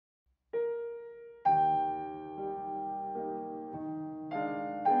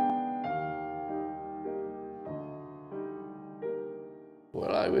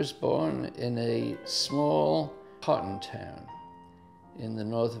Well, I was born in a small cotton town in the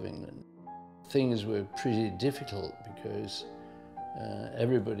north of England. Things were pretty difficult because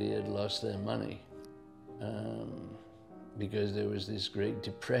everybody had lost their money because there was this Great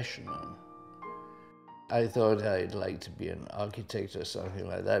Depression on. I thought I'd like to be an architect or something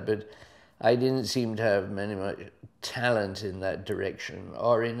like that, but I didn't seem to have much talent in that direction,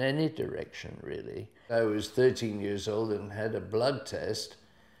 or in any direction, really. I was 13 years old and had a blood test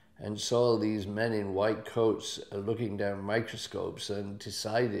and saw these men in white coats looking down microscopes and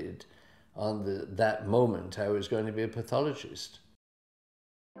decided on that moment I was going to be a pathologist.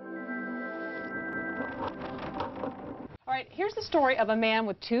 All right, here's the story of a man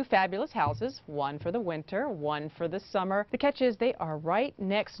with two fabulous houses, one for the winter, one for the summer. The catch is they are right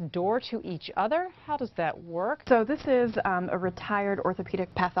next door to each other. How does that work? So this is a retired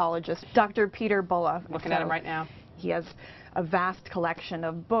orthopedic pathologist, Dr. Peter Bullough. Looking at him right now. He has a vast collection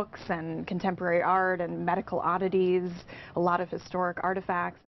of books and contemporary art and medical oddities, a lot of historic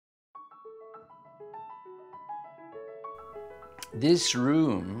artifacts. This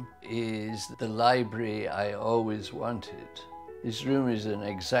room is the library I always wanted. This room is an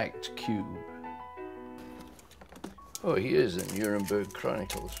exact cube. Oh, here's the Nuremberg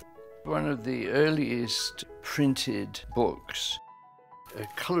Chronicles. One of the earliest printed books, a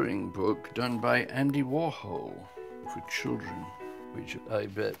coloring book done by Andy Warhol for children, which I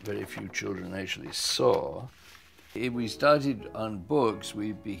bet very few children actually saw. If we started on books,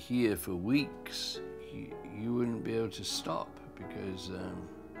 we'd be here for weeks. You wouldn't be able to stop, because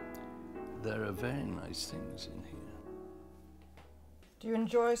there are very nice things in here. Do you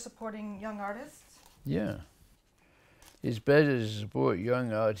enjoy supporting young artists? Yeah. It's better to support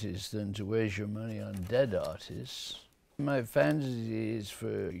young artists than to waste your money on dead artists. My fantasy is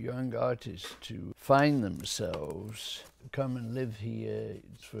for young artists to find themselves, come and live here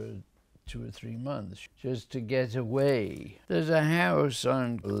for 2 or 3 months, just to get away. There's a house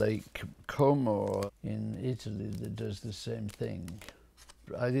on Lake Como in Italy that does the same thing.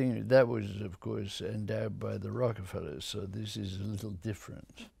 I think that was, of course, endowed by the Rockefellers, so this is a little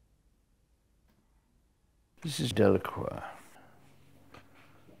different. This is Delacroix.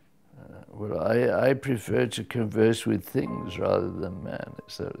 Well, I prefer to converse with things rather than man,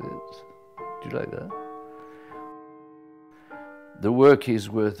 so it is. Do you like that? The work is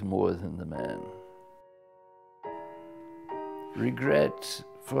worth more than the man. Regret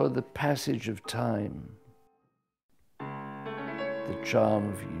for the passage of time, the charm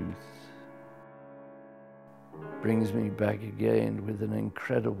of youth, brings me back again with an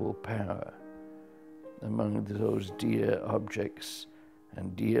incredible power among those dear objects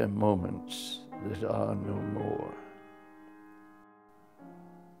and dear moments that are no more.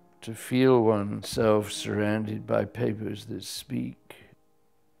 To feel oneself surrounded by papers that speak.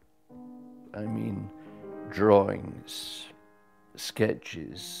 I mean, drawings,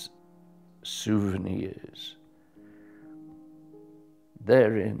 sketches, souvenirs.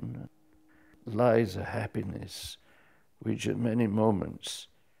 Therein lies a happiness which at many moments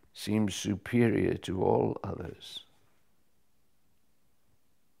seems superior to all others.